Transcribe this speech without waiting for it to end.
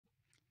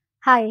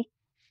Hi.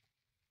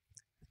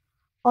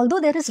 Although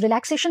there is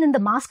relaxation in the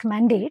mask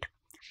mandate,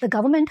 the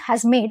government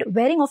has made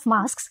wearing of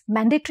masks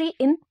mandatory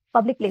in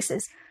public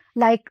places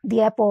like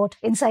the airport,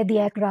 inside the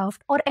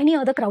aircraft, or any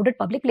other crowded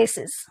public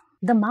places.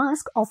 The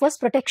mask offers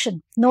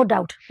protection, no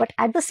doubt, but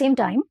at the same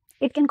time,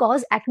 it can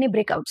cause acne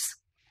breakouts.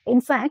 In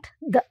fact,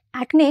 the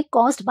acne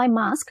caused by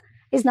mask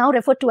is now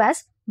referred to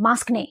as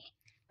maskne.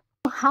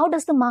 How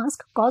does the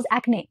mask cause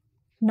acne?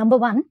 Number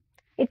one,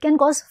 it can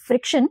cause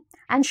friction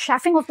and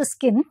chafing of the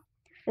skin,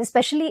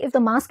 especially if the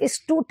mask is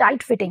too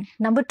tight fitting.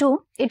 Number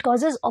two, it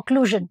causes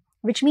occlusion,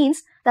 which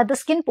means that the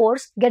skin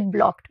pores get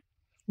blocked.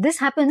 This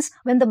happens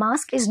when the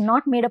mask is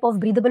not made up of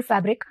breathable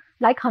fabric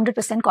like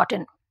 100%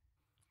 cotton.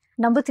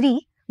 Number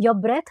three, your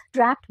breath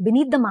trapped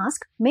beneath the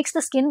mask makes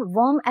the skin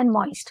warm and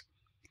moist,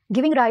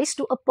 giving rise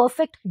to a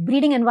perfect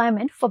breeding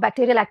environment for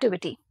bacterial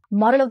activity.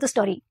 Moral of the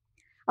story: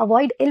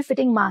 avoid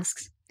ill-fitting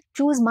masks.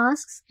 Choose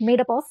masks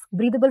made up of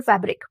breathable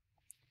fabric.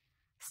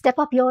 Step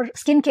up your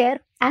skincare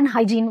and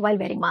hygiene while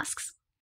wearing masks.